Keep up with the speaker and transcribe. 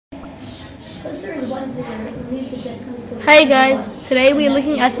Hey guys, today we are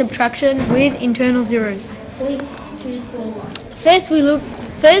looking at subtraction with internal zeros. First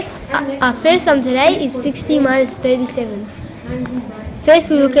sum today is 60 minus 37. First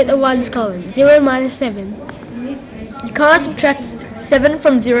we look at the ones column, 0 minus 7. You can't subtract 7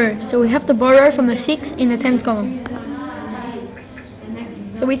 from 0, so we have to borrow from the 6 in the tens column.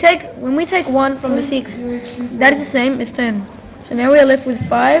 So when we take 1 from the 6, that is the same as 10. So now we are left with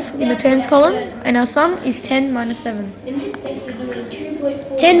 5 in the tens column, and our sum is 10 minus 7.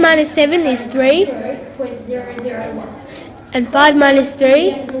 10 minus 7 is 3, and 5 minus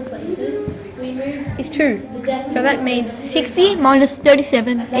 3 is 2. So that means 60 minus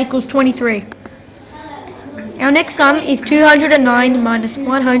 37 equals 23. Our next sum is 209 minus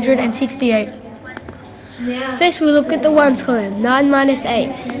 168. First we look at the ones column, 9 minus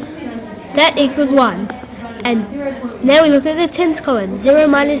 8. That equals 1. And now we look at the tens column, 0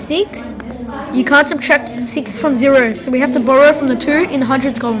 minus 6. You can't subtract 6 from 0, so we have to borrow from the 2 in the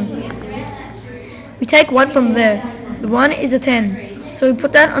hundreds column. We take 1 from there. The 1 is a 10. So we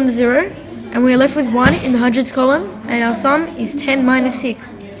put that on the 0, and we are left with 1 in the hundreds column, and our sum is 10 minus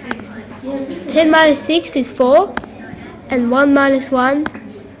 6. 10 minus 6 is 4, and 1 minus 1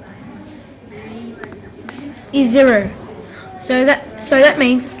 is 0. So that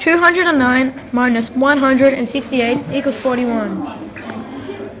means 209 minus 168 equals 41.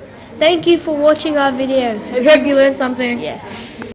 Thank you for watching our video. I hope you learned something. Yeah.